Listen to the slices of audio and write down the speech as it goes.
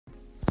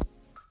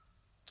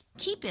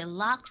Keep it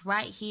locked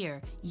right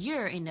here.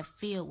 You're in the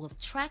field with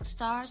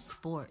Trackstar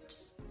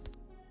Sports.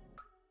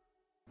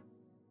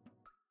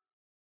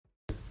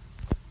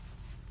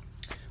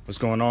 What's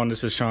going on?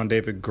 This is Sean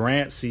David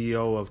Grant,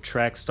 CEO of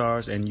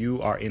Trackstars, and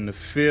you are in the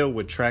field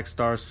with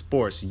Trackstar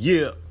Sports.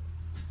 Yeah.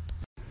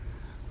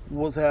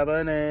 What's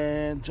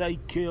happening? Jay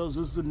Kills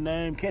is the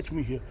name. Catch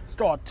me here.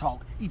 Start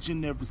Talk each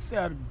and every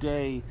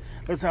Saturday.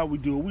 That's how we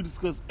do it. We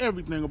discuss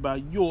everything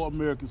about your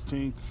America's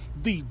team,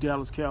 the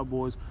Dallas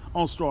Cowboys,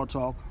 on Star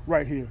Talk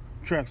right here.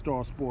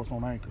 Trackstar Sports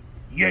on Anchor.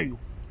 Yeah.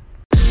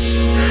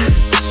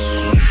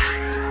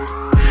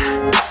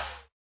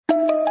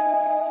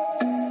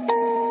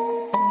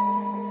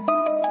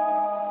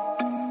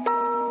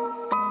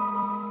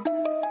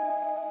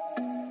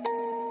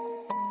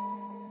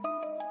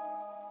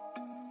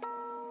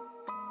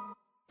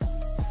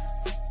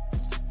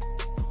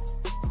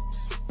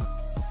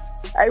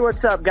 Hey,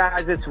 what's up,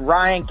 guys? It's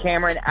Ryan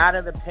Cameron, Out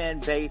of the Pen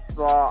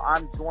Baseball.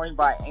 I'm joined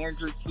by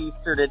Andrew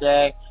Keister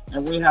today,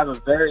 and we have a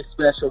very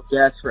special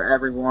guest for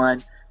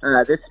everyone.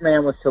 This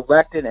man was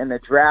selected in the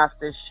draft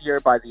this year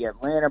by the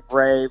Atlanta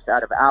Braves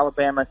out of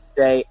Alabama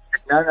State,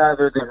 none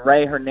other than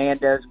Ray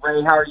Hernandez.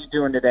 Ray, how are you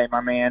doing today,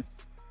 my man?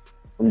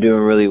 I'm doing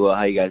really well.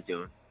 How you guys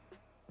doing?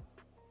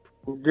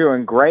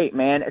 Doing great,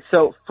 man.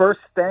 So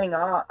first thing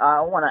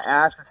I want to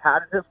ask is, how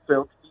did it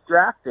feel to be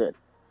drafted?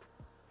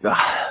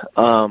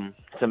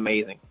 It's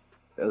amazing.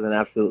 It was an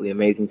absolutely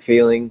amazing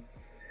feeling.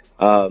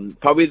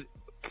 Probably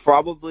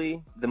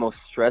the most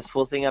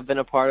stressful thing I've been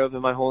a part of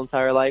in my whole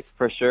entire life,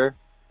 for sure.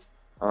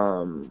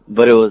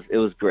 But it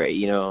was great.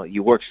 You know,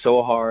 you work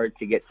so hard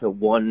to get to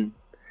one,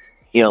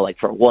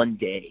 for one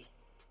day.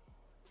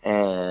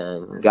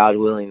 And God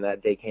willing,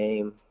 that day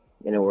came,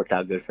 and it worked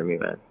out good for me,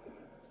 man.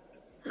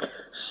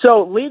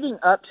 So leading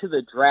up to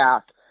the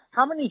draft,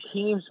 how many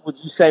teams would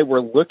you say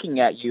were looking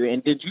at you,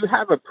 and did you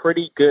have a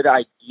pretty good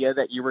idea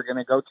that you were going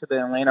to go to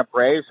the Atlanta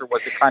Braves, or was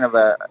it kind of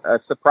a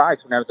surprise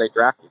whenever they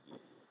drafted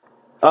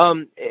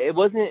you? It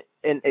wasn't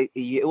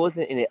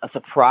a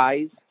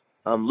surprise.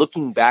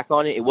 Looking back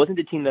on it, it wasn't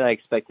the team that I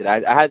expected. I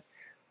had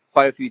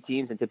quite a few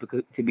teams, and to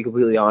be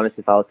completely honest,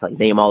 if I was to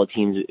name all the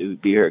teams, it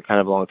would be here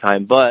kind of a long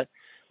time. But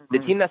the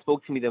team that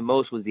spoke to me the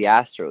most was the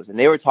Astros, and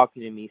they were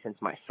talking to me since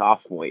my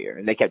sophomore year,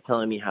 and they kept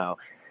telling me how,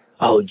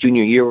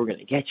 junior year, we're going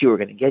to get you.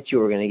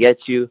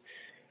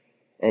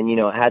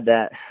 And, I had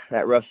that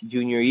rough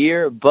junior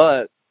year,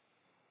 but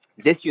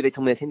this year they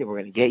told me, we're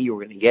going to get you.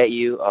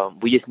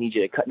 We just need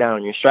you to cut down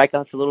on your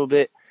strikeouts a little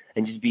bit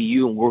and just be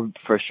you, and we're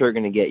for sure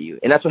going to get you.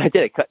 And that's what I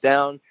did. I cut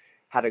down,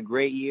 had a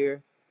great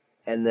year,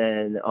 and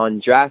then on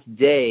draft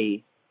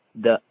day,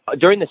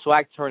 during the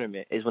SWAC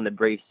tournament is when the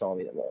Braves saw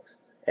me the most.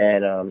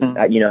 And,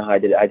 I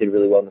did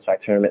really well in the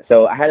SWAC tournament.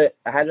 So I had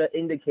an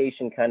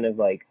indication kind of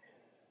like,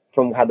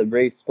 from how the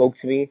Braves spoke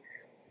to me,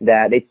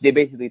 that they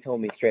basically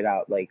told me straight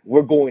out,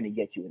 we're going to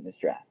get you in this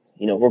draft.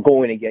 We're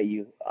going to get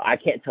you. I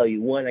can't tell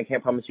you when. I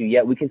can't promise you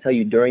yet. We can tell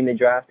you during the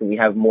draft, and we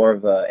have more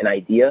of an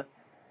idea.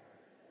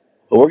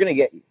 But we're going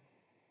to get you.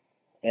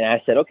 And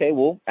I said, okay,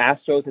 well,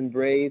 Astros and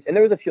Braves. And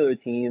there was a few other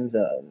teams,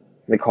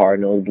 the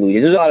Cardinals, Blue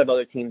Jays. There's a lot of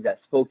other teams that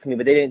spoke to me,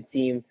 but they didn't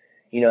seem,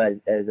 as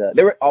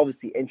they were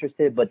obviously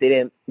interested, but they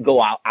didn't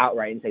go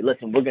outright and say,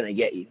 listen, we're going to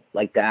get you,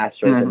 like the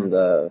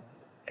Astros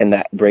and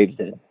that Braves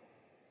did.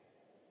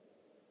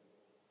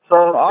 So,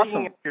 awesome.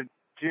 Speaking of your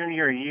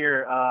junior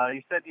year,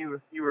 you said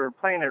you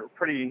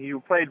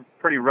played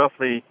pretty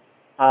roughly.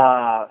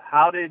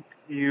 How did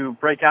you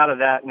break out of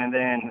that? And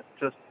then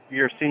just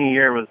your senior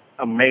year was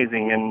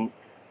amazing,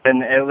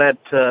 and it led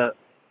to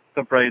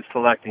the Braves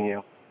selecting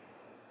you.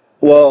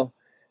 Well,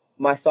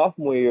 my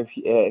sophomore year,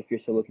 if you're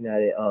still looking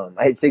at it,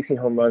 I had 16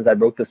 home runs. I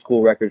broke the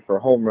school record for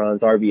home runs,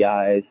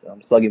 RBIs,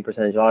 slugging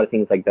percentage, a lot of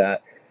things like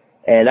that.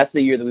 And that's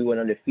the year that we went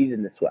undefeated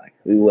in the SWAC.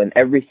 We won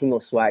every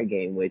single SWAC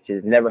game, which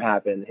has never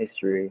happened in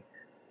history.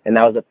 And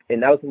that was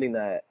something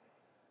that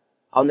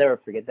I'll never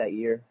forget that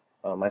year.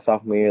 My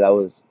sophomore year,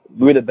 we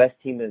were the best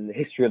team in the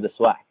history of the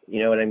SWAC.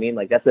 You know what I mean?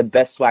 That's the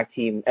best SWAC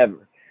team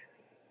ever.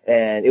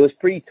 And it was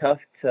pretty tough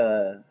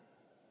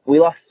we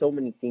lost so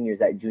many seniors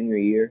that junior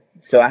year.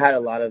 So I had a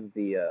lot of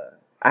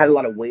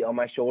weight on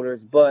my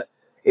shoulders, but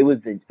it was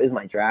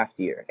my draft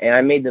year. And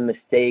I made the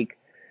mistake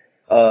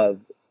of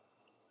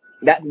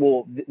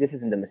this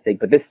isn't a mistake,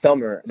 but that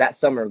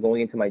summer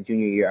going into my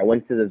junior year, I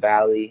went to the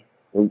Valley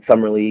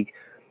Summer League,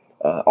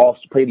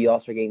 played the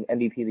All-Star game,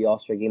 MVP of the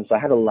All-Star game. So I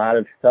had a lot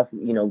of stuff,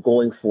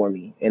 going for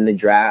me in the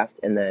draft.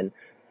 And then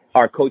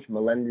our coach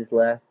Melendez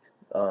left,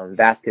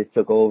 Vasquez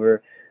took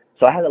over.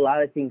 So I had a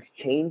lot of things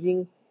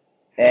changing,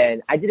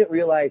 and I didn't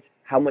realize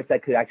how much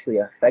that could actually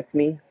affect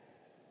me.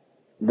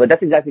 But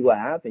that's exactly what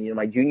happened.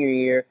 My junior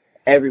year,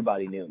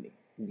 everybody knew me.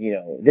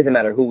 It doesn't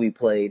matter who we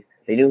played.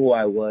 They knew who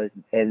I was,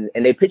 and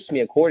they pitched me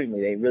accordingly.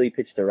 They really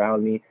pitched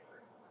around me.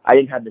 I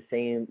didn't have the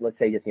same, let's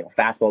say, just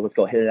fastball, let's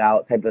go hit it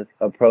out type of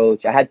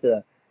approach. I had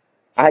to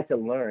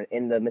learn,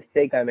 and the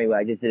mistake I made,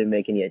 I just didn't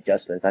make any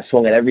adjustments. I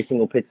swung at every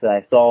single pitch that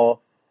I saw.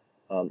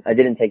 I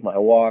didn't take my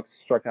walks,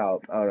 struck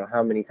out I don't know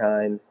how many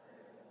times,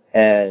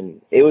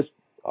 and it was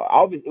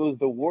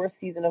the worst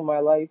season of my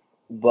life.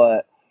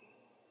 But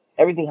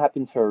everything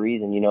happens for a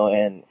reason,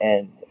 and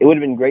it would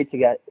have been great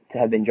to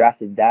have been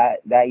drafted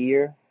that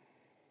year,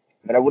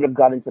 but I would have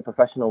got into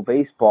professional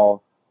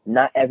baseball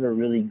not ever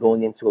really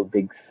going into a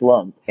big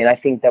slump. And I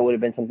think that would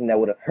have been something that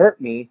would have hurt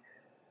me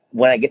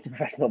when I get to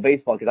professional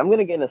baseball, because I'm going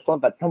to get in a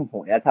slump at some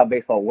point. That's how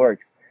baseball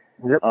works.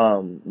 Yep.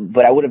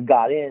 But I would have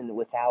got in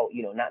without,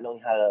 not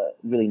knowing how to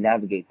really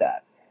navigate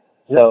that.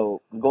 Yep.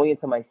 So going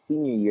into my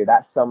senior year,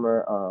 that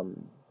summer,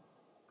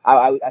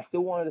 I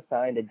still wanted to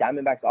sign. The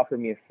Diamondbacks offered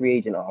me a free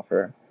agent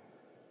offer.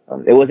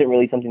 It wasn't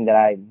really something that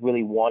I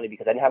really wanted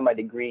because I didn't have my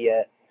degree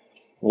yet.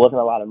 It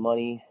wasn't a lot of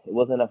money. It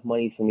wasn't enough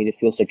money for me to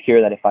feel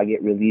secure that if I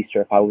get released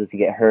or if I was to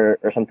get hurt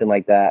or something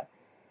like that,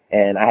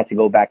 and I had to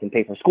go back and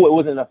pay for school, it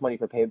wasn't enough money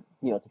to pay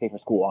for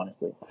school,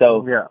 honestly.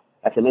 So yeah.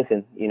 I said,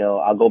 listen,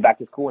 I'll go back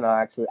to school and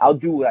I'll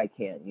do what I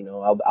can.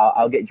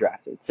 I'll get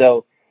drafted.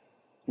 So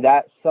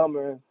that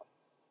summer, it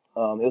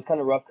was kind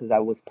of rough because I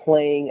was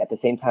playing at the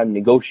same time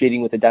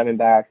negotiating with the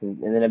Diamondbacks,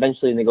 and then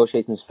eventually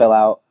negotiations fell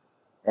out,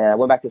 and I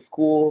went back to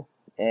school.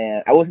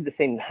 And I wasn't the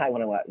same guy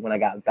when I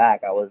got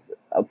back. I was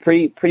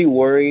pretty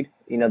worried,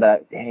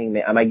 that, dang,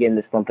 man, I might get in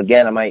this slump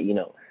again. I might,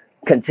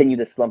 continue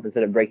this slump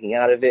instead of breaking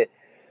out of it.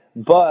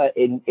 But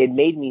it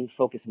made me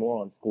focus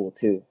more on school,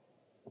 too.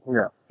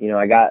 Yeah.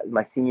 I got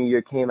my senior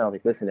year came. I was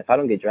like, listen, if I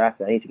don't get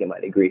drafted, I need to get my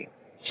degree.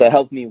 So it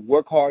helped me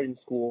work hard in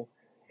school.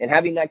 And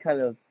having that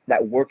kind of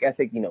that work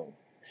ethic,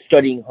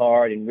 studying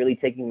hard and really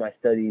taking my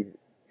studies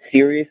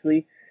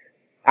seriously,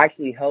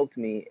 actually helped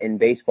me in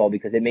baseball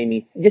because it made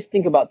me just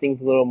think about things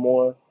a little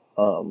more.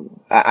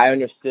 I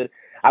understood.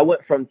 I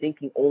went from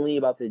thinking only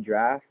about the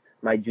draft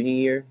my junior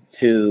year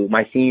to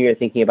my senior year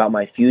thinking about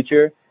my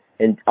future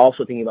and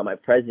also thinking about my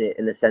present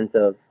in the sense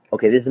of,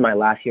 okay, this is my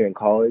last year in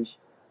college.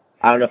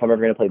 I don't know if I'm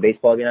ever going to play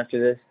baseball again after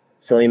this,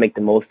 so let me make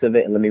the most of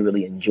it and let me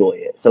really enjoy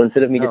it. So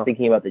instead of me just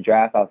thinking about the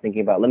draft, I was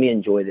thinking about, let me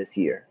enjoy this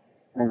year.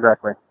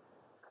 Exactly.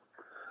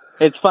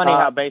 It's funny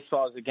how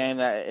baseball is a game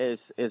that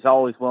is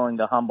always willing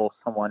to humble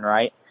someone,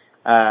 right?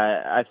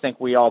 I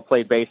think we all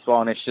play baseball,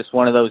 and it's just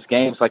one of those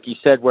games, like you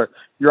said, where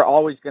you're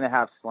always going to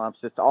have slumps.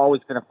 It's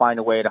always going to find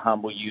a way to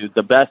humble you.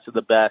 The best of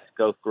the best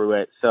go through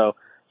it. So,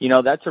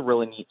 that's a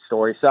really neat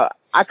story. So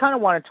I kind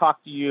of want to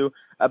talk to you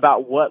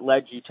about what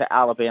led you to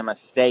Alabama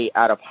State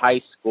out of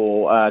high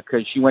school,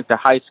 because you went to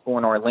high school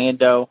in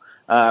Orlando.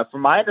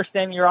 From my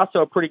understanding, you're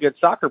also a pretty good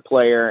soccer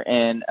player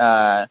in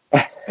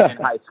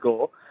high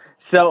school.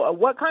 So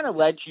what kind of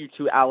led you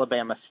to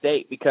Alabama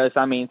State? Because,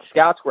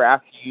 scouts were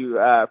after you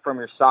from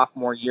your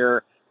sophomore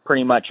year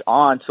pretty much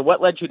on. So what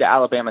led you to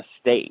Alabama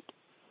State?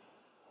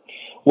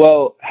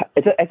 Well,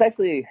 it's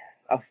actually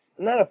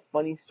not a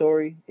funny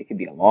story. It could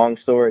be a long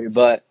story,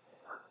 but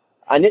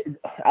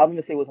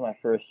Alabama State was my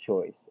first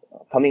choice.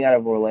 Coming out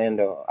of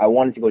Orlando, I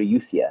wanted to go to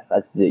UCF.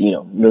 That's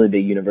the really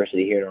big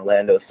university here in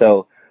Orlando.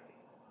 So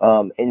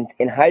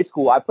in high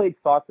school, I played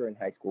soccer in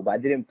high school, but I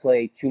didn't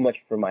play too much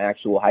for my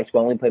actual high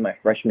school. I only played my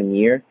freshman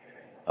year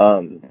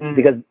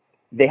because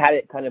they had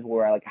it kind of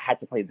where I had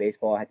to play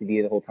baseball. I had to be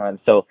there the whole time.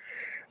 So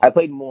I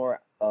played more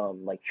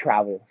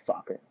travel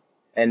soccer.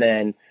 And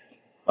then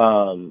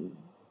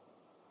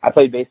I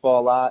played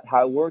baseball a lot.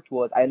 How it worked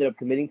was I ended up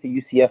committing to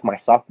UCF my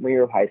sophomore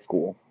year of high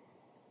school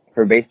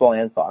for baseball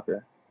and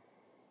soccer.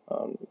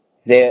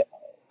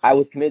 I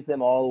was committed to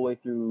them all the way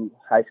through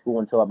high school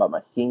until about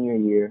my senior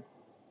year.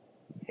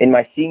 In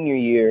my senior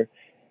year,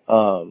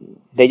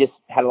 they just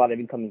had a lot of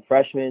incoming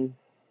freshmen.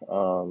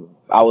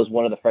 I was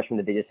one of the freshmen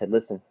that they just said,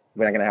 listen,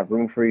 we're not going to have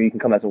room for you. You can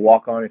come as a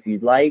walk-on if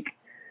you'd like,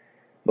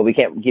 but we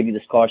can't give you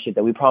the scholarship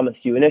that we promised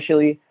you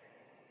initially.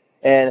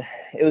 And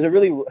that was a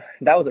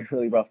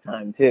really rough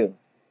time too.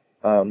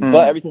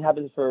 But everything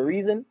happens for a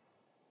reason.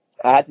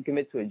 I had to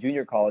commit to a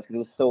junior college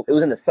because it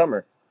was in the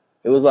summer.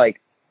 It was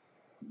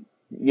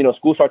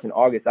school starts in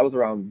August. That was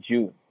around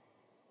June.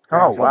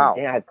 Oh, wow.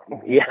 I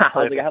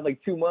was I had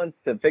 2 months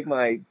to pick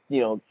my,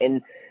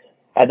 and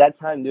at that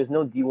time, there's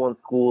no D1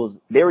 schools.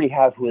 They already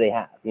have who they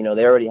have. They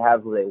already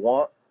have who they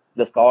want.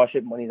 The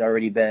scholarship money's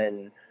already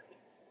been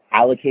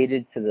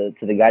allocated to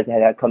the guys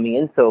that had coming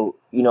in. So,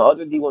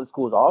 other D1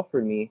 schools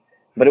offered me,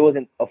 but it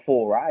wasn't a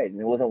full ride. And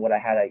it wasn't what I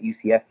had at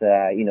UCF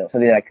that,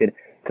 something that I could,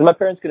 because my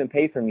parents couldn't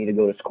pay for me to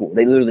go to school.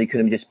 They literally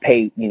couldn't just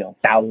pay,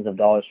 thousands of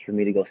dollars for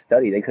me to go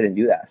study. They couldn't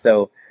do that.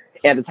 So,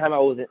 at the time, I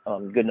wasn't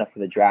good enough for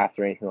the draft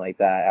or anything like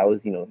that. I was,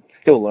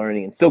 still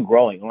learning and still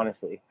growing,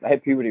 honestly. I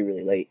hit puberty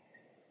really late.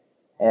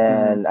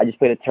 And I just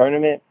played a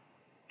tournament.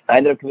 I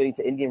ended up committing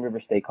to Indian River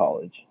State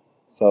College.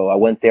 So I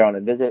went there on a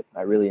visit.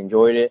 I really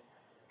enjoyed it.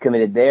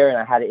 Committed there, and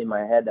I had it in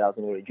my head that I was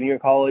going to go to junior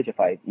college. If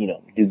I,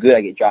 do good,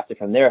 I get drafted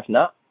from there. If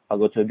not, I'll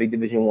go to a big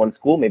Division I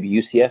school, maybe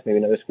UCF, maybe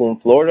another school in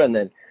Florida, and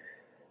then,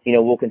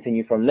 we'll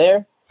continue from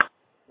there.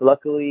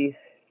 Luckily,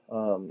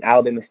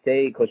 Alabama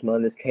State, Coach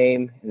Melendez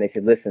came, and they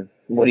said, listen,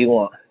 what do you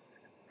want?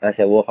 And I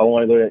said, well, if I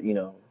want to go to,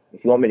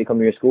 if you want me to come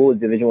to your school,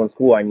 Division I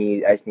school, I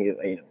just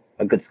need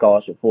a good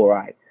scholarship, full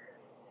ride.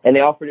 And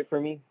they offered it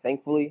for me,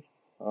 thankfully.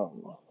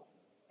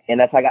 And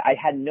that's how I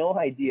had no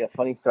idea,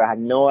 funny story, I had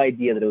no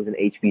idea that it was an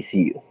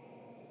HBCU.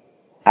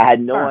 I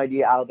had no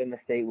idea Alabama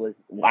State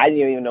I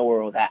didn't even know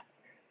where it was at.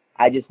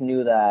 I just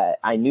knew that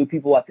I knew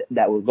people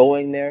that were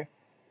going there.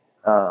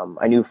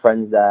 I knew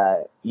friends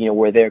that,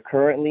 were there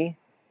currently,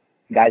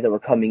 guys that were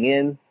coming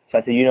in. So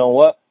I said, you know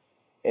what?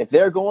 If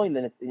they're going,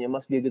 then it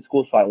must be a good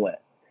school. So I went.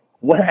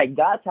 When I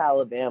got to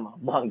Alabama,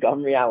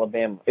 Montgomery,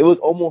 Alabama, it was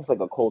almost like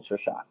a culture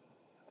shock.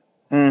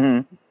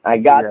 Mm-hmm. I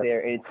got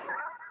there. It's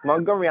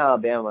Montgomery,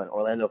 Alabama, and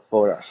Orlando,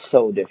 Florida are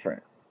so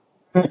different.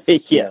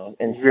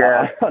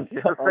 Yeah. On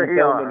so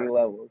many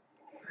levels.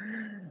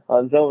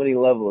 On so many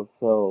levels.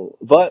 So,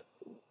 but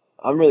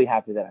I'm really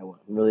happy that I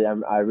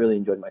went. I really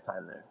enjoyed my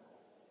time there.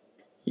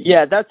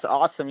 Yeah, that's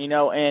awesome,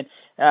 and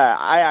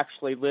I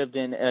actually lived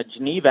in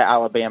Geneva,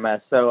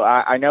 Alabama, so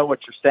I know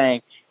what you're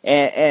saying.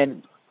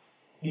 And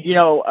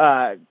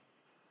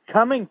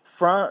going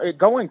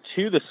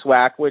to the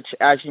SWAC, which,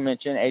 as you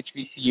mentioned,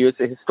 HBCU is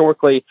a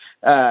historically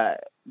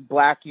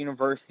black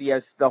university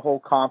as the whole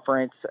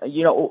conference.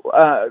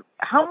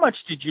 How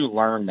much did you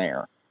learn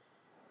there?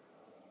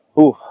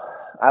 Ooh,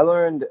 I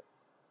learned.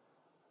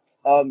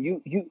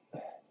 You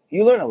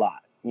learn a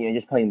lot.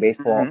 Just playing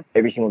baseball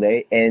every single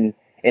day, and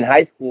in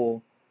high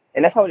school,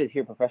 and that's how it is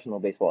here, professional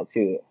baseball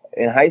too.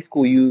 In high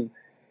school, you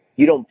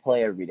don't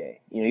play every day.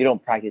 You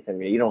don't practice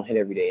every day. You don't hit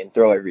every day and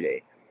throw every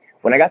day.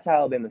 When I got to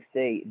Alabama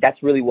State,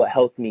 that's really what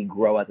helped me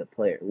grow as a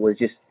player, was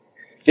just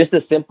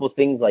the simple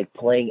things like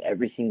playing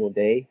every single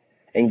day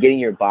and getting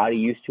your body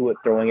used to it,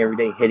 throwing every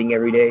day, hitting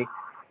every day.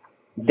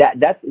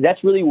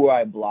 That's really where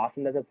I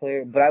blossomed as a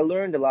player. But I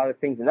learned a lot of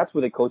things, and that's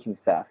where the coaching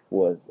staff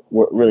was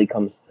what really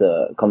comes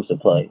to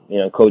play.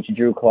 Coach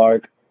Drew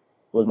Clark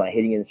was my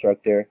hitting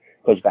instructor.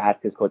 Coach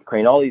Vasquez, Coach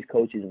Crane, all these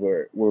coaches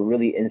were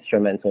really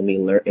instrumental in me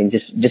learning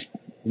just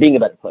being a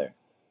better player.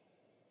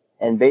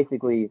 And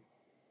basically,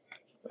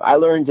 I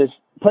learned just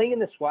playing in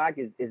the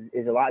SWAC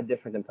is a lot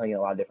different than playing in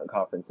a lot of different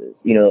conferences.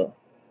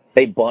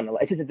 They bunt a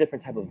lot. It's just a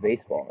different type of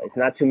baseball. It's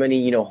not too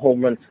many,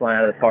 home runs flying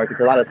out of the park.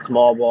 It's a lot of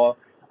small ball,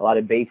 a lot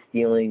of base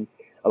stealing,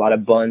 a lot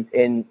of bunts.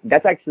 And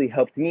that's actually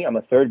helped me. I'm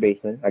a third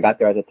baseman. I got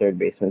there as a third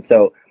baseman.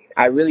 So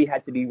I really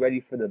had to be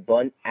ready for the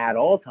bunt at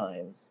all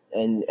times.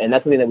 And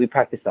that's something that we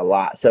practiced a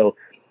lot. So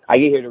I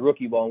get here to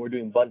rookie ball and we're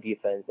doing bunt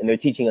defense, and they're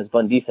teaching us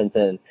bunt defense,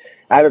 and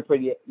I have a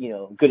pretty,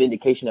 good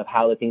indication of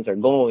how the things are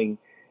going.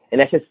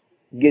 And that just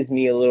gives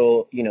me a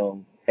little,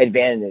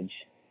 advantage,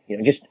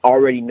 just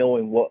already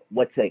knowing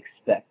what to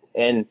expect.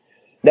 And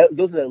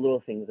those are the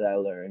little things that I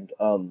learned.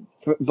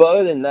 But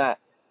other than that,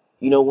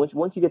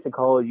 once you get to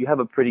college, you have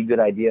a pretty good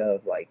idea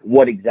of like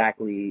what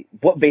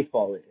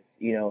baseball is.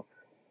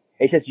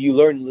 It's just you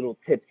learn little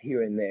tips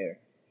here and there,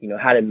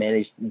 how to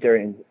manage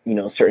during,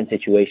 certain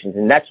situations.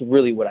 And that's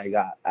really what I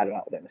got out of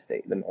Alabama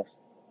State the most.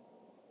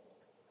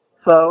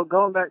 So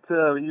going back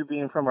to you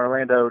being from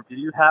Orlando, did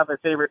you have a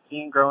favorite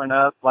team growing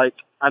up? Like,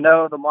 I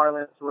know the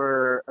Marlins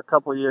were a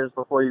couple of years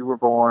before you were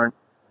born,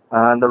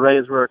 and the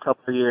Rays were a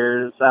couple of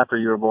years after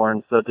you were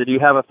born. So did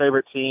you have a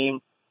favorite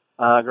team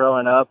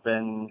growing up,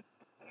 and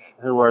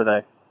who were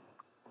they?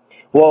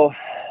 Well,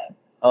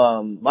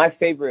 my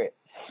favorite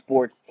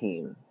sports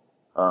team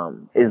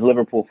is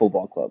Liverpool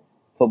Football Club.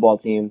 Football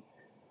team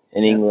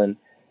in England.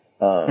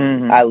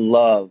 I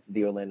love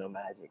the Orlando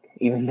Magic,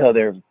 even though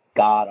they're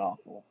god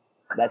awful.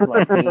 That's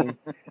my team,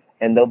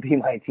 and they'll be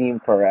my team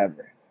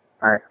forever.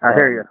 I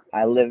hear you.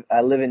 I live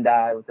and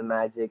die with the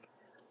Magic.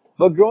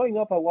 But growing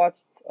up, I watched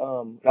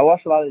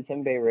a lot of the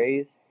Tampa Bay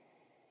Rays.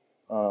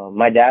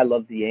 My dad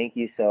loves the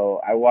Yankees, so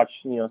I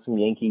watched some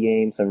Yankee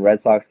games, some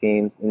Red Sox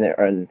games,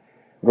 and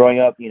growing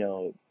up,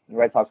 the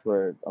Red Sox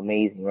were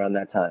amazing around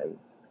that time.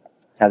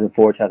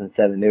 2004,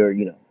 2007, they were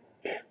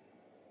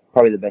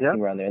probably the best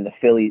team around there, and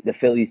the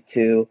Phillies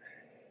too.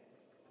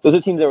 Those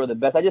are teams that were the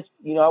best. I just,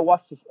 I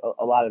watched just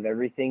a lot of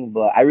everything,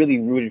 but I really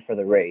rooted for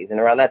the Rays. And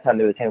around that time,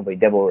 they were the Tampa Bay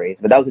Devil Rays.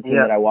 But that was a team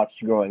that I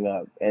watched growing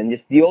up. And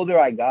just the older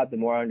I got, the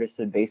more I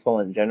understood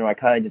baseball in general. I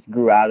kind of just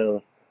grew out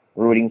of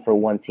rooting for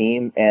one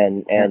team.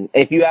 And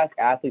if you ask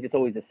athletes, it's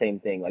always the same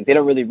thing. Like, they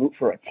don't really root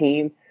for a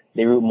team.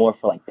 They root more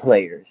for, like,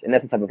 players. And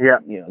that's the type of, guy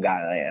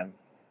I am.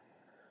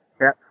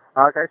 Yeah.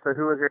 Okay, so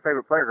who was your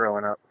favorite player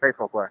growing up?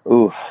 Baseball player?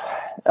 Ooh.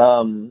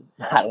 I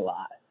had a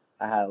lot.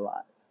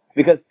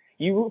 Because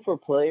you root for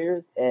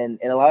players, and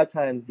a lot of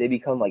times they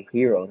become like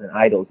heroes and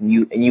idols, and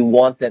you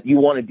want to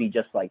be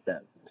just like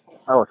them.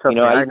 Oh, trust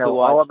me, I know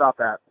all about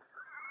that.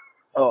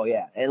 Oh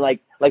yeah, and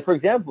like for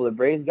example, the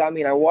Braves got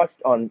me, and I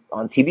watched on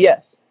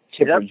TBS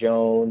Chipper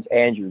Jones,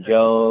 Andrew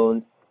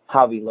Jones,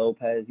 Javi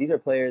Lopez. These are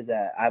players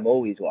that I've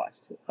always watched.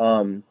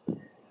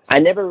 I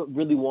never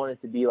really wanted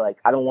to be like,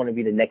 I don't want to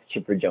be the next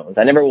Chipper Jones.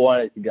 I never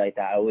wanted to be like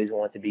that. I always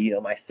wanted to be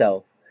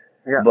myself.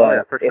 Yeah,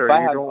 but for sure. If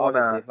I have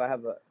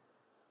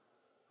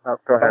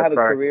a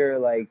career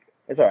like,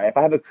 it's all right. If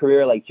I have a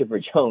career like Chipper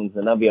Jones,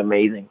 then that'd be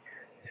amazing.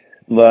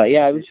 But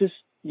yeah, it was just,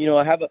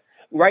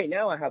 right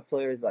now I have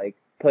my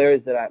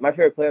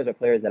favorite players are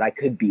players that I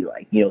could be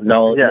like,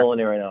 Nolan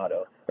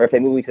Arenado. Or if they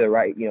move me to the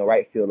right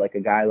field, like a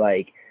guy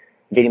like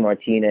JD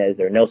Martinez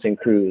or Nelson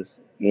Cruz,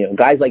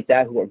 guys like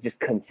that who are just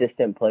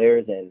consistent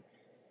players, and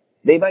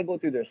they might go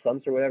through their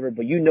slumps or whatever,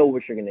 but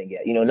what you're going to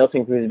get.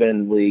 Nelson Cruz has been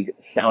in the league,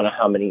 I don't know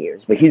how many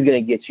years, but he's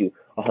going to get you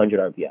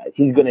 100 RBIs.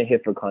 He's going to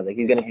hit for contact.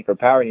 He's going to hit for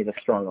power, and he has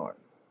a strong arm.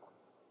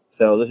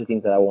 So those are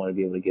things that I want to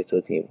be able to get to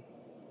a team.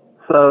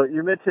 So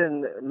you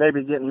mentioned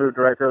maybe getting moved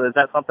direct early. Is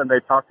that something they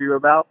talked to you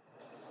about?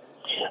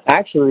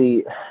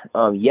 Actually,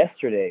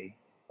 yesterday,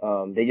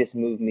 they just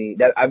moved me.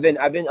 I'm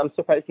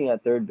still practicing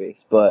at third base,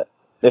 but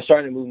they're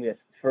starting to move me to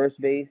first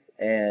base,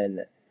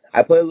 and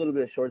I played a little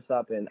bit of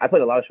shortstop, and I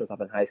played a lot of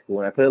shortstop in high school,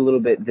 and I played a little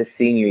bit this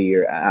senior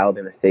year at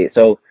Alabama State.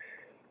 So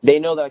they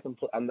know that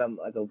I'm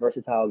like a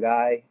versatile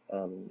guy.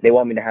 They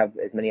want me to have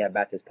as many at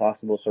bats as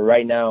possible. So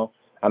right now,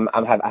 I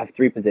have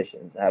 3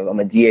 positions. I'm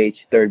a DH,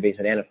 third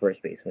baseman, and a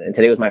first baseman. And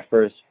today was my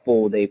first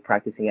full day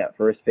practicing at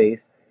first base,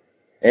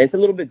 and it's a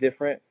little bit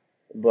different.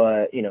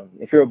 But you know,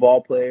 if you're a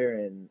ball player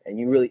and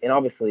you really, and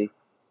obviously,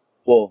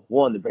 well,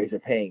 one, the Braves are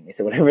paying me,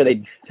 so whatever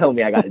they tell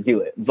me, I got to do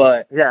it.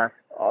 But yeah,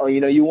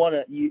 you know, you want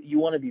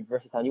to be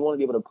versatile. You want to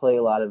be able to play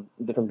a lot of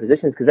different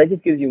positions because that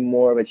just gives you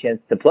more of a chance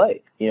to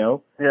play. You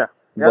know. Yeah.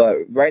 Yep. But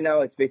right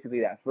now it's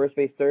basically that first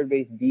base, third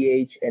base,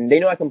 DH, and they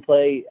know I can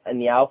play in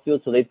the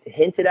outfield, so they've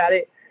hinted at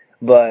it.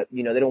 But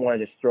you know, they don't want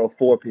to just throw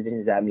 4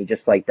 positions at me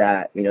just like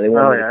that. You know, they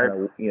want me to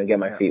kind of, get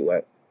my feet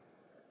wet.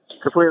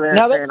 Completely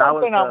now that's understand.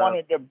 something I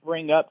wanted to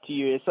bring up to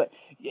you. Is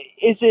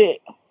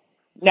it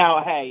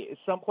now? Hey,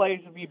 some players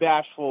will be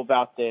bashful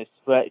about this,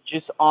 but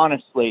just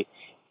honestly,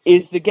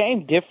 is the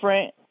game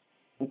different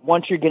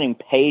once you're getting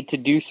paid to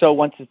do so?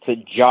 Once it's a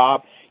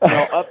job, you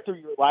know, up through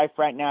your life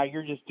right now,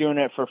 you're just doing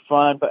it for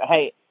fun. But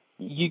hey,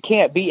 you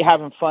can't beat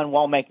having fun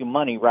while making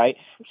money, right?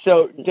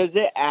 So does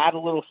it add a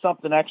little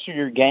something extra to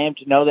your game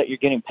to know that you're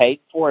getting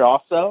paid for it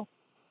also?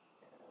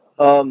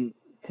 To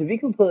be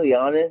completely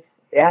honest,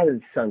 it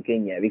hasn't sunk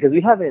in yet because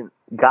we haven't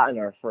gotten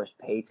our first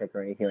paycheck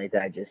or anything like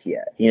that just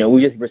yet. You know,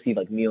 we just receive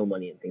like meal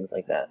money and things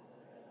like that.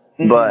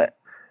 Mm-hmm. But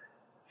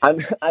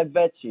I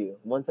bet you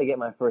once I get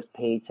my first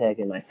paycheck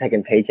and my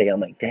second paycheck, I'm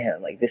like,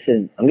 damn, like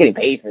I'm getting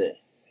paid for this.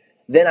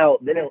 Then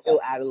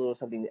it'll add a little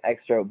something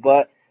extra.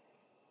 But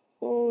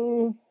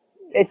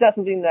it's not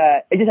something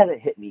that it just hasn't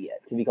hit me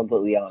yet. To be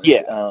completely honest,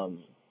 yeah.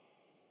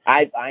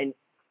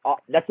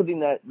 That's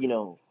something that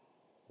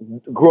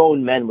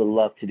grown men would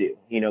love to do.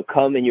 You know,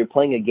 come and you're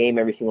playing a game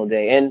every single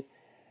day, and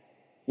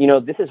you know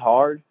this is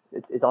hard.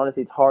 It's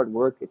honestly it's hard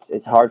work.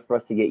 It's hard for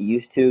us to get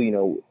used to. You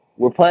know,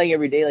 we're playing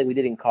every day like we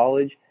did in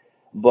college,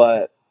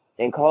 but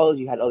in college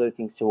you had other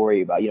things to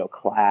worry about. You know,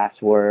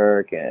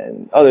 classwork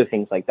and other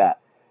things like that.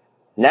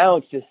 Now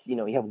it's just you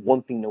have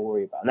one thing to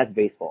worry about, and that's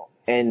baseball.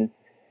 And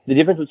the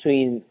difference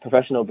between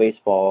professional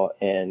baseball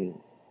and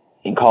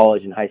in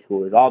college and high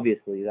school is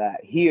obviously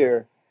that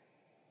here,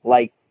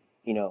 like.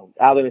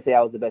 Alabama State,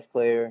 I was the best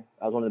player.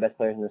 I was one of the best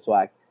players in the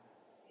SWAC.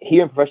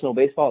 Here in professional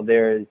baseball,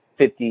 there's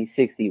 50,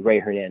 60 Ray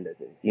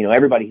Hernandezes.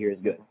 Everybody here is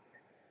good.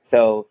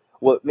 So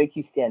what makes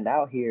you stand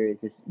out here is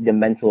just the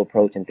mental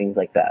approach and things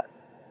like that.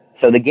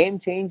 So the game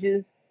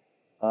changes,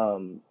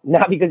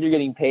 not because you're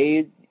getting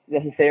paid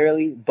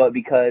necessarily, but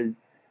because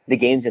the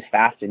game's just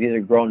faster. These are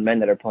grown men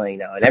that are playing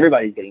now, and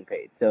everybody's getting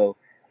paid. So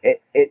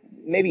it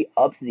maybe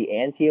ups the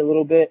ante a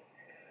little bit.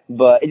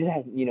 But it just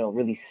hasn't,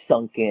 really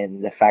sunk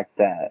in the fact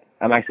that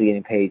I'm actually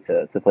getting paid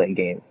to play a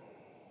game.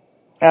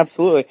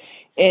 Absolutely.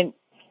 And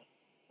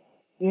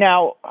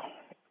now,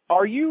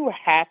 are you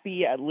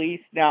happy at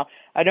least? Now,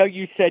 I know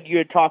you said you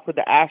had talked with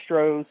the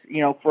Astros,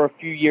 for a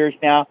few years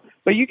now,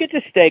 but you get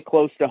to stay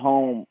close to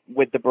home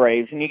with the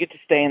Braves, and you get to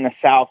stay in the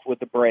South with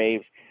the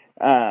Braves.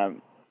 Does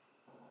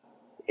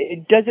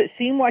it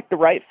seem like the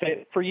right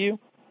fit for you?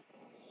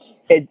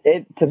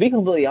 To be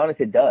completely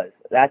honest, it does.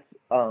 That's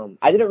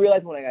I didn't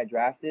realize when I got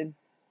drafted,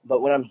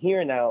 but when I'm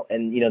here now,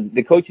 and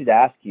the coaches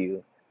ask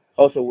you,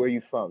 "Oh, so where are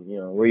you from?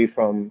 Where are you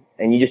from?"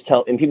 And you just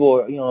tell, and people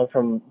are, I'm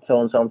from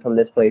so and so, I'm from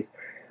this place,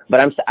 but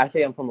I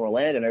say I'm from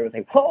Orlando, and everyone's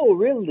like, "Oh,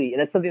 really?"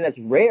 And it's something that's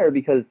rare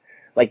because,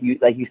 like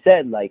you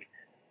said, like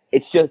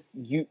it's just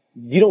you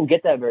don't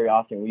get that very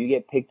often where you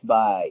get picked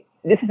by.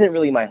 This isn't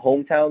really my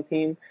hometown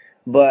team,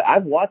 but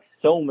I've watched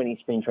so many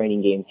spring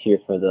training games here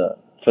for the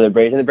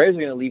Braves, and the Braves are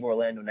going to leave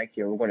Orlando next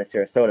year. We're going to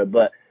Sarasota,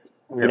 but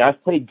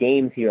I've played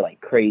games here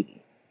like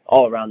crazy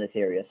all around this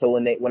area. So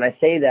when I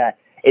say that,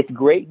 it's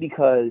great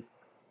because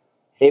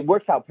it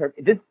works out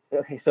perfect.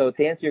 So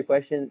to answer your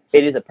question,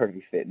 it is a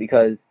perfect fit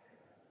because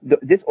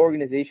this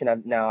organization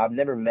I've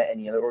never met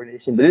any other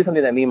organization, but this is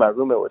something that me and my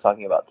roommate were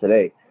talking about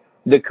today.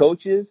 The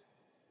coaches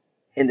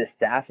and the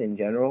staff in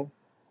general,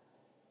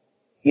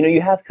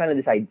 you have kind of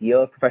this idea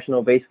of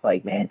professional baseball,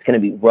 like, man, it's going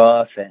to be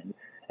rough and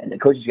the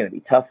coach is going to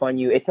be tough on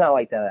you. It's not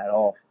like that at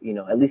all,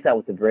 at least not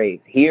with the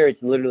Braves. Here,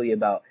 it's literally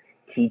about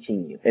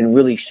teaching you and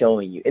really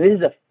showing you. And this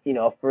is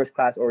a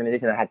first-class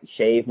organization. I had to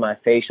shave my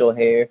facial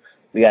hair.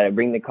 We got to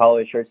bring the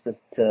collared shirts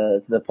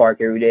to the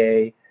park every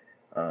day.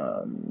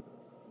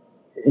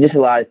 Just a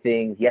lot of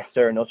things. Yes,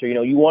 sir, no, sir.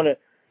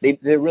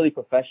 They're really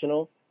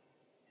professional.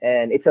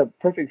 And it's a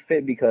perfect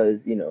fit because,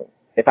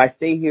 if I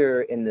stay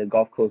here in the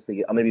Gulf Coast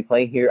League, I'm going to be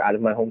playing here out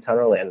of my hometown,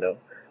 Orlando.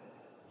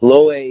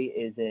 Low A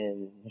is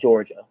in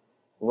Georgia,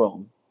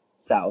 Rome,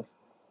 South.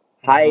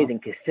 High A is in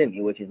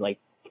Kissimmee, which is like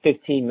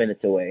 15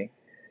 minutes away.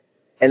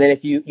 And then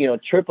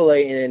if Triple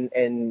A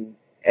and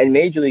and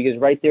Major League is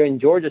right there in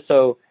Georgia.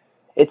 So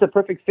it's a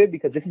perfect fit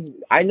because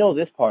I know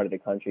this part of the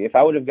country. If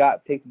I would have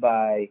got picked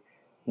by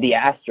the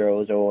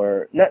Astros,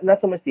 or not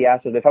so much the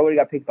Astros, if I would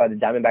have got picked by the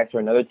Diamondbacks or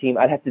another team,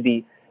 I'd have to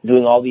be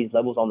doing all these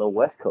levels on the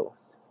West Coast,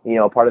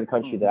 a part of the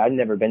country that I've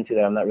never been to,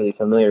 that I'm not really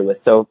familiar with.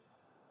 So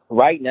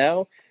right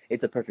now,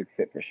 it's a perfect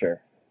fit for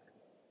sure.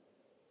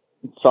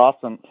 It's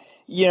awesome.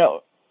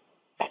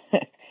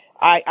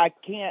 I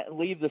can't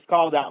leave this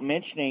call without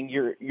mentioning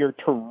your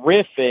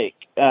terrific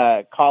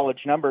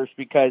college numbers,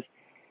 because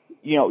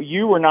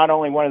you were not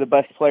only one of the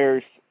best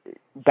players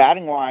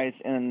batting wise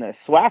in the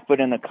SWAC,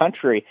 but in the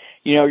country.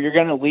 You're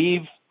going to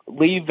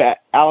leave at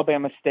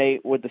Alabama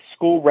State with the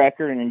school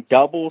record in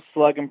double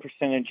slugging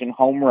percentage and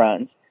home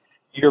runs.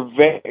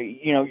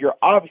 You're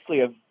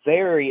obviously a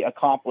very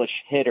accomplished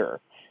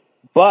hitter,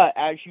 but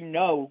as you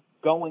know,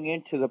 going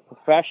into the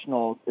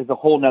professionals is a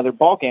whole nother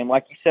ballgame.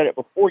 Like you said it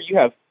before, you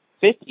have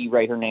 50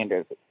 Ray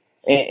Hernandez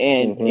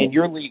in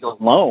your league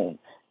alone.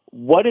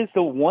 What is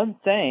the one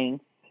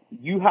thing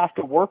you have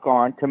to work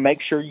on to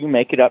make sure you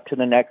make it up to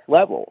the next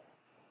level?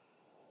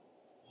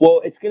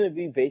 Well, it's going to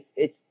be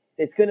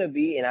it's going to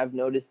be, and I've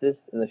noticed this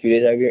in the few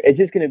days I've here, it's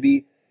just going to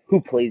be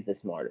who plays the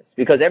smartest,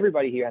 because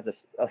everybody here has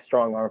a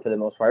strong arm for the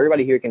most part.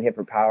 Everybody here can hit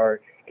for power,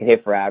 can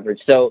hit for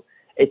average. So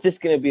it's just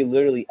going to be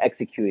literally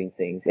executing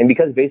things. And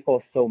because baseball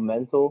is so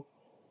mental,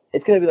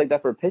 it's going to be like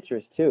that for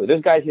pitchers too.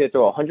 There's guys here that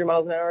throw 100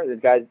 miles an hour.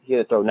 There's guys here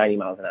that throw 90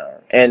 miles an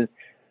hour. And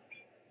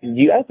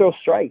you got to throw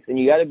strikes, and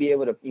you got to be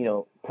able to,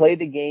 play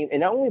the game.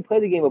 And not only play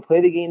the game, but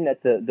play the game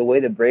that's the way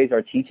the Braves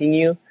are teaching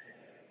you,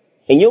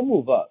 and you'll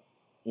move up.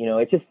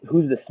 It's just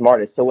who's the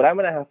smartest. So what I'm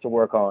going to have to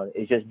work on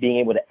is just being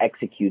able to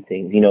execute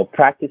things,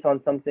 practice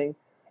on something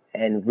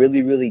and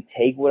really, really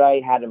take what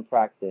I had in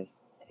practice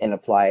and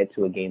apply it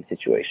to a game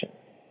situation.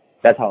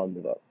 That's how I'll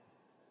move up.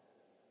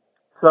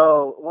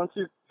 So once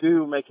you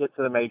do make it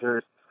to the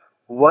majors,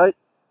 what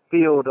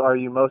field are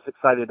you most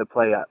excited to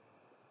play at?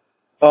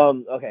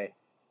 Okay.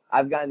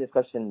 I've gotten this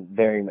question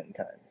very many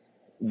times,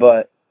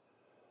 but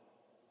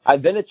I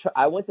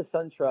went to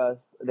SunTrust.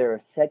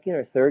 Their second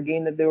or third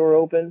game that they were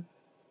open.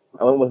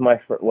 I went with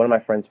one of my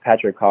friends,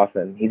 Patrick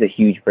Coffin. He's a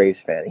huge Braves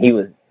fan. He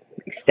was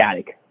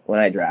ecstatic when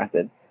I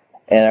drafted.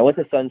 And I went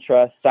to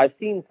SunTrust. So I've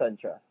seen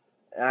SunTrust.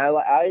 And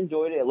I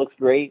enjoyed it. It looks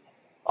great.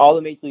 All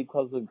the Major League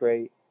clubs look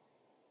great.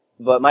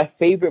 But my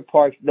favorite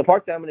park, the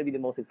park that I'm going to be the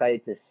most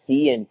excited to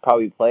see and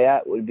probably play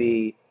at, would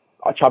be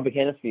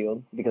Tropicana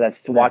Field, because I've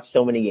watched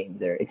so many games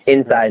there. It's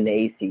inside in the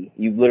AC.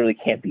 You literally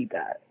can't beat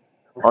that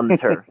on the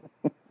turf.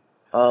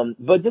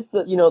 But just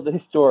the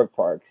historic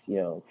parks,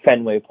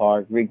 Fenway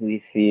Park,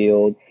 Wrigley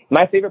Field.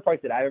 My favorite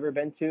park that I've ever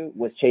been to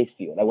was Chase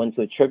Field. I went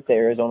to a trip to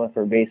Arizona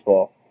for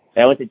baseball,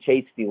 and I went to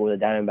Chase Field where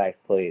the Diamondbacks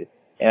played,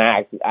 and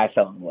I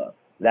fell in love.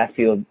 That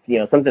field,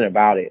 something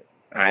about it.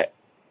 I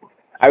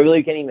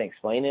really can't even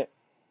explain it,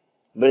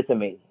 but it's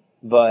amazing.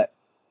 But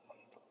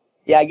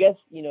yeah, I guess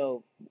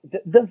the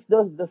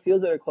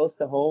fields that are close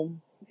to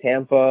home,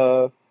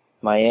 Tampa,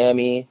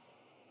 Miami,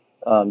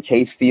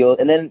 Chase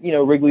Field, and then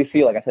Wrigley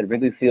Field. Like I said,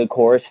 Wrigley Field,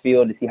 Coors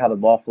Field, to see how the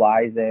ball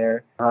flies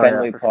there.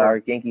 Fenway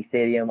Park, sure. Yankee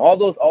Stadium, all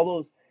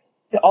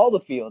the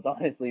fields,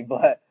 honestly.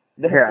 But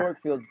the historic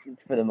fields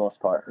for the most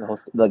part,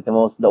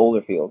 the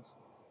older fields.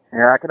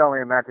 Yeah, I could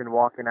only imagine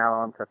walking out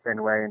onto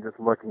Fenway and just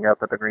looking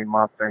up at the Green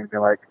Monster and be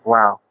like,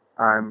 "Wow,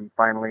 I'm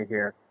finally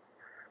here."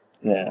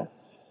 Yeah.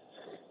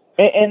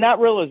 And that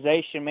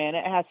realization, man,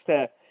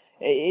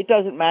 it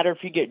doesn't matter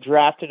if you get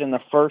drafted in the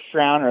first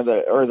round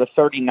or the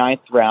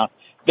 39th round.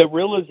 The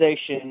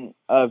realization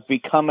of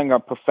becoming a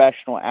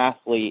professional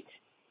athlete,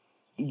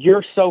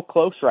 you're so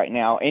close right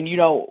now. And,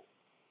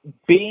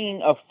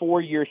 being a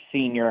 4-year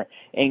senior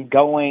and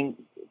going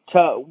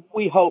to,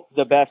 we hope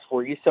the best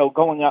for you, so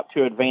going up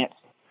to advanced,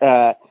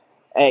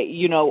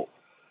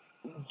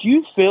 do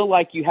you feel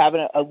like you have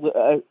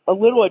a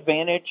little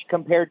advantage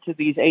compared to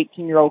these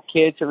 18-year-old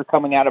kids who are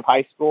coming out of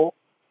high school?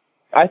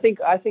 I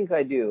think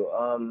I do.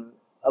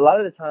 A lot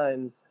of the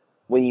times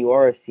when you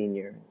are a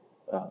senior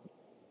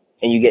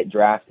and you get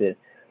drafted,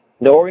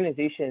 the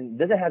organization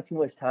doesn't have too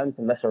much time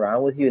to mess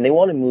around with you, and they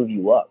want to move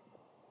you up.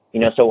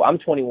 So I'm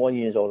 21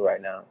 years old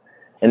right now,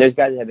 and there's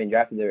guys that have been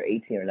drafted that are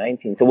 18 or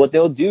 19. So what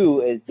they'll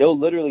do is they'll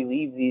literally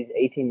leave these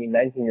 18 and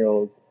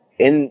 19-year-olds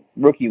in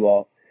rookie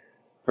ball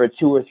for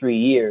 2 or 3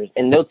 years,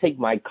 and they'll take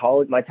my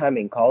time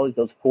in college,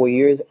 those 4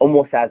 years,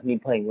 almost as me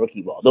playing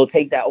rookie ball. They'll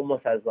take that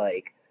almost as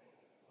like,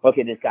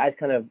 okay, this guy's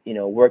kind of,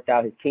 worked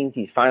out his kinks.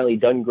 He's finally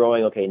done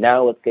growing. Okay,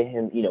 now let's get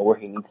him, where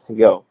he needs to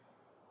go.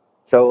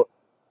 So,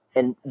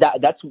 and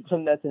that's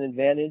something that's an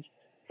advantage.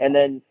 And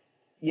then,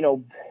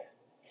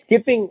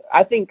 skipping,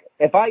 I think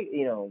if I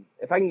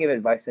can give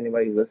advice to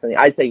anybody who's listening,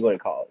 I'd say you go to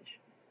college.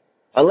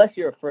 Unless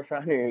you're a first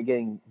rounder and you're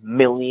getting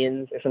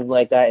millions or something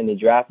like that in the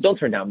draft, don't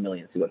turn down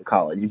millions to go to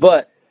college.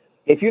 But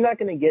if you're not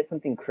going to get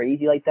something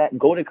crazy like that,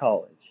 go to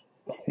college,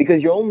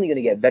 because you're only going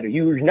to get better.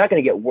 You're not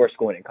going to get worse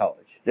going to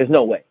college. There's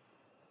no way.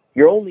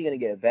 You're only going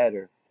to get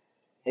better,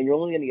 and you're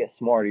only going to get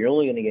smarter. You're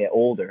only going to get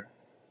older,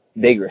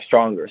 bigger,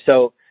 stronger.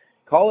 So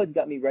college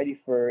got me ready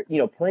for,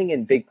 playing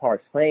in big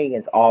parks, playing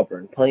against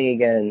Auburn, playing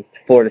against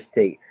Florida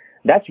State.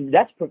 That's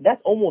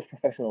almost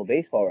professional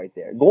baseball right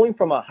there. Going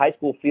from a high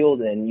school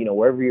field and,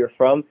 wherever you're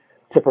from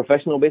to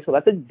professional baseball,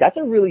 that's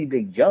a really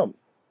big jump.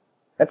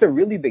 That's a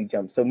really big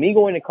jump. So me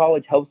going to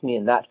college helps me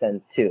in that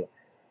sense too.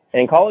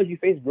 And in college, you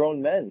face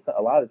grown men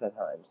a lot of the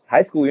times.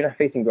 High school, you're not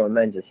facing grown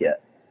men just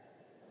yet.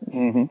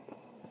 Mm-hmm.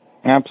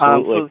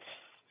 Absolutely. So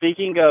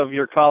speaking of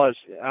your college,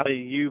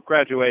 you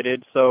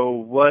graduated, so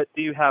what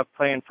do you have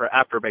planned for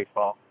after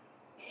baseball?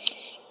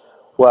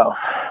 Well,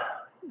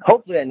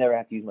 hopefully I never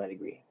have to use my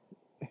degree.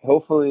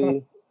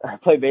 Hopefully I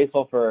play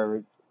baseball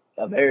for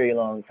a very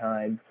long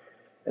time,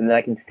 and then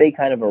I can stay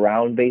kind of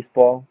around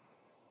baseball.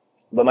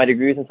 But my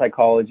degree is in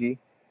psychology.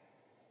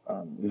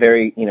 I'm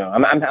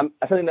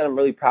something that I'm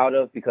really proud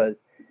of because,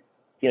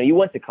 you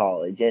went to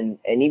college, and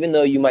even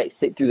though you might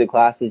sit through the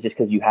classes just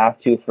because you have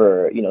to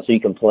for, so you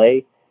can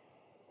play,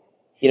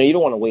 you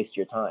don't want to waste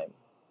your time.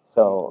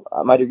 So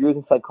my degree is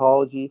in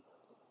psychology.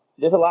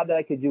 There's a lot that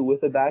I could do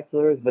with a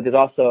bachelor's, but there's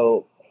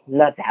also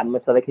not that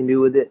much that I can do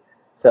with it.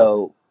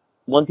 So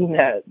one thing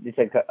that it's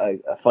like a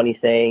funny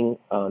saying,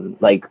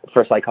 like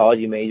for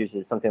psychology majors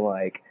is something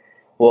like,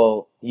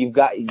 well, you've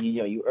got,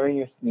 you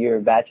earn your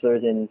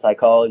bachelor's in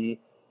psychology,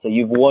 so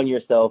you've won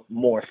yourself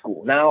more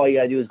school. Now all you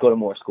got to do is go to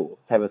more school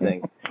type of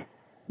thing.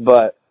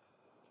 But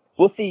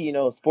we'll see,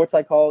 sports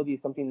psychology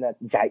is something that's,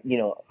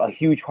 a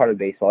huge part of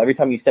baseball. Every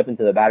time you step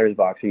into the batter's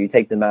box or you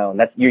take the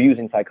mound, you're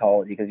using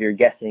psychology because you're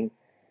guessing,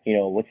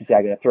 what's this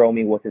guy going to throw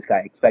me? What's this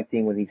guy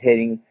expecting when he's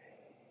hitting?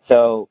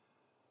 So,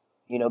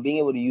 being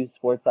able to use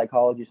sports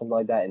psychology or something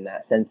like that in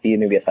that sense, be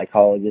maybe a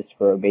psychologist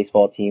for a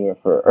baseball team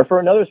or for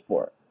another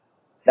sport,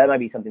 that might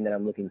be something that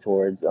I'm looking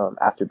towards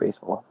after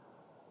baseball.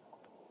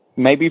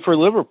 Maybe for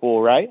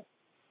Liverpool, right?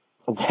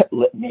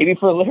 Maybe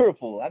for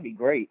Liverpool. That'd be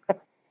great.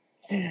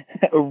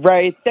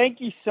 Ray, thank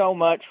you so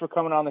much for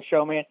coming on the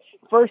show, man.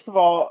 First of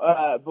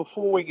all,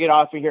 before we get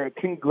off of here,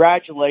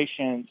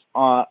 congratulations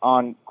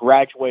on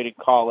graduating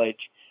college.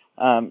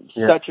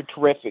 Such a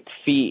terrific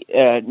feat.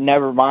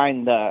 Never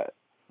mind the,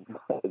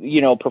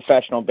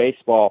 professional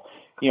baseball.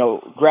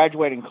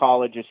 Graduating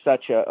college is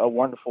such a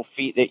wonderful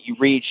feat that you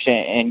reached,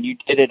 and you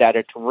did it at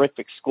a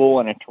terrific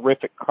school and a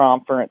terrific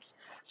conference.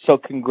 So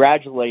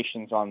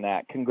congratulations on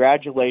that.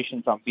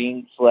 Congratulations on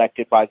being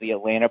selected by the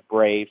Atlanta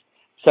Braves,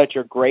 such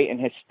a great and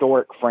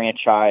historic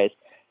franchise.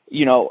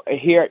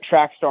 Here at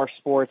Trackstar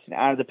Sports and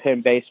Out of the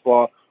Pen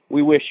Baseball,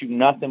 we wish you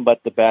nothing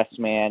but the best,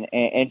 man.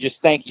 And just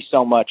thank you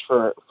so much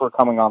for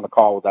coming on the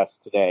call with us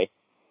today.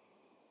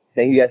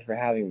 Thank you guys for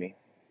having me.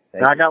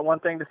 I got one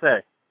thing to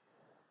say.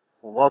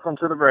 Welcome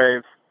to the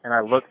Braves, and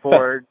I look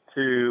forward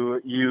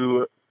to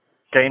you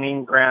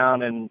gaining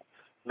ground and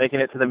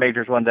making it to the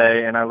majors one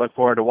day, and I look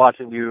forward to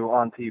watching you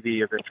on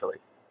TV eventually.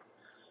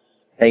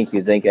 Thank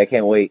you. I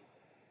can't wait.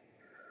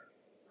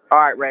 All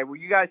right, Ray. Well,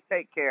 you guys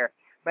take care.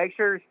 Make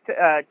sure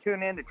to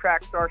tune in to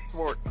Trackstar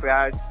Sports,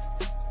 guys.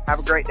 Have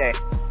a great day.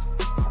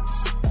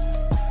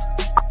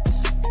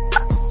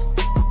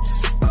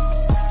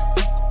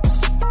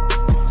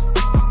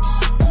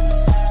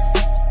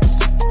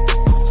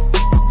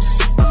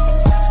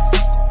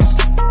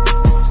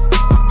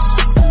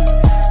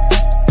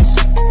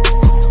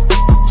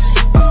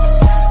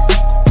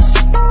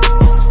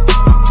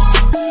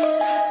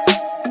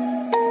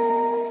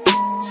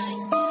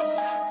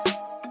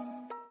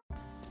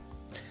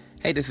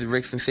 Hey, this is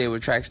Rick Sincere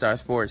with Trackstar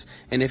Sports,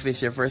 and if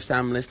it's your first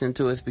time listening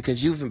to us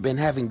because you've been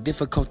having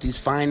difficulties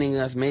finding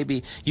us,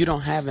 maybe you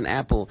don't have an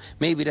Apple,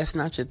 maybe that's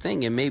not your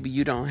thing, and maybe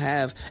you don't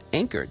have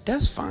Anchor,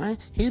 that's fine.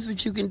 Here's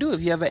what you can do.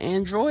 If you have an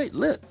Android,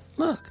 look,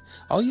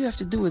 all you have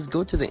to do is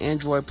go to the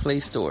Android Play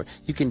Store.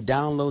 You can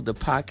download the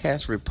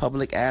Podcast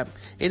Republic app.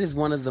 It is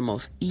one of the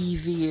most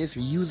easiest,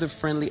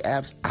 user-friendly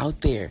apps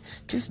out there.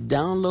 Just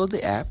download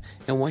the app,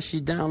 and once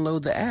you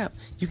download the app,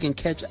 you can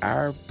catch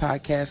our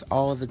podcast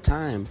all the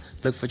time.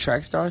 Look for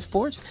Trackstar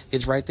Sports.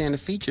 It's right there in the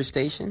feature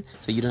station,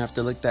 so you don't have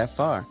to look that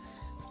far.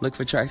 Look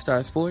for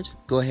Trackstar Sports.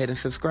 Go ahead and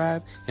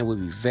subscribe, and we'll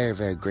be very,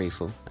 very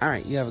grateful. All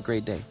right, you have a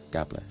great day.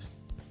 God bless.